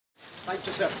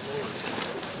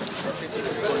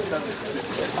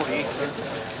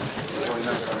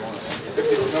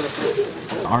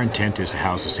Our intent is to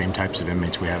house the same types of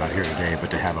inmates we have out here today, but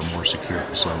to have a more secure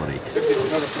facility.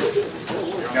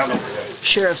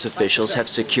 Sheriff's officials have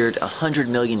secured $100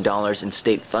 million in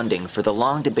state funding for the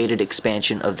long-debated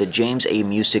expansion of the James A.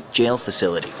 Musick jail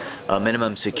facility, a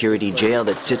minimum security jail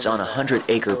that sits on a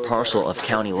 100-acre parcel of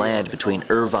county land between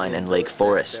Irvine and Lake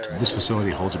Forest. This facility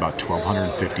holds about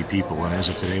 1,250 people, and as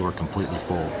of today, we're completely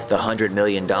full. The $100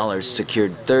 million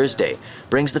secured Thursday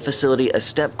brings the facility a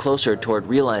step closer toward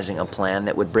realizing a plan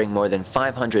that would bring more than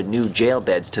 500 new jail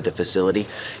beds to the facility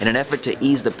in an effort to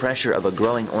ease the pressure of a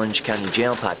growing Orange County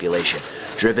jail population,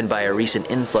 driven by a recent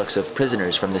influx of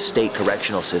prisoners from the state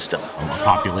correctional system. Our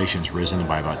population's risen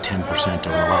by about 10% over the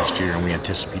last year, and we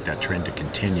anticipate that trend to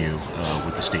continue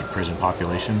with the state prison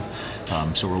population.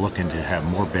 So we're looking to have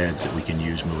more beds that we can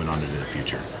use moving on into the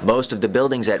future. Most of the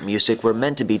buildings at Musick were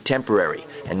meant to be temporary,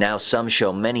 and now some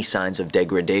show many signs of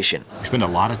degradation. We spend a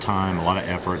lot of time, a lot of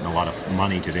effort, and a lot of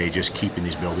money today just keeping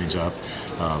these buildings up.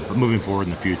 But moving forward in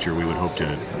the future, we would hope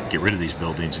to get rid of these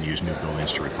buildings and use new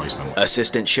buildings to replace them.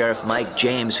 Assistant Sheriff Mike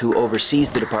James, who oversees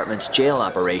the department's jail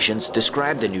operations,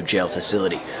 described the new jail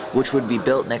facility, which would be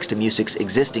built next to Musick's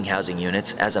existing housing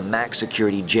units, as a max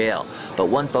security jail, but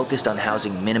one focused on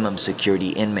housing minimum security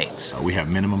inmates. We have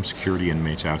minimum security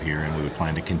inmates out here, and we would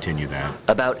plan to continue that.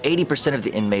 About 80% of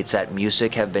the inmates at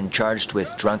Musick have been charged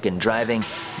with drunken driving,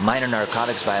 minor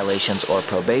narcotics violations, or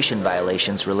probation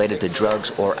violations related to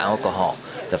drugs or alcohol.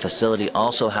 The facility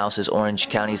also houses Orange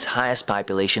County's highest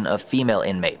population of female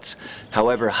inmates.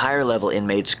 However, higher-level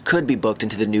inmates could be booked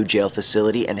into the new jail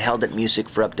facility and held at Musick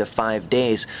for up to 5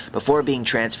 days before being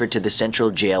transferred to the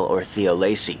Central Jail or Theo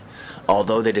Lacey.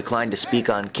 Although they declined to speak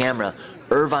on camera,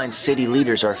 Irvine city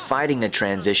leaders are fighting the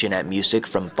transition at Musick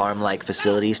from farm-like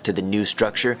facilities to the new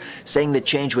structure, saying the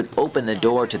change would open the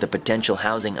door to the potential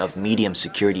housing of medium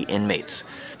security inmates.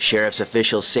 Sheriff's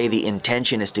officials say the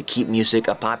intention is to keep Musick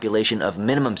a population of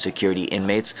minimum security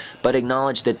inmates, but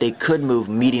acknowledge that they could move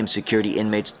medium security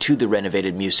inmates to the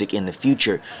renovated Musick in the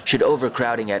future, should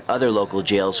overcrowding at other local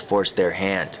jails force their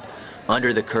hand.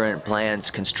 Under the current plans,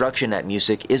 construction at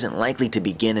Musick isn't likely to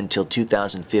begin until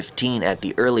 2015 at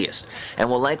the earliest, and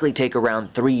will likely take around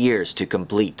 3 years to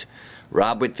complete.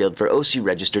 Rob Whitfield for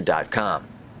OCRegister.com.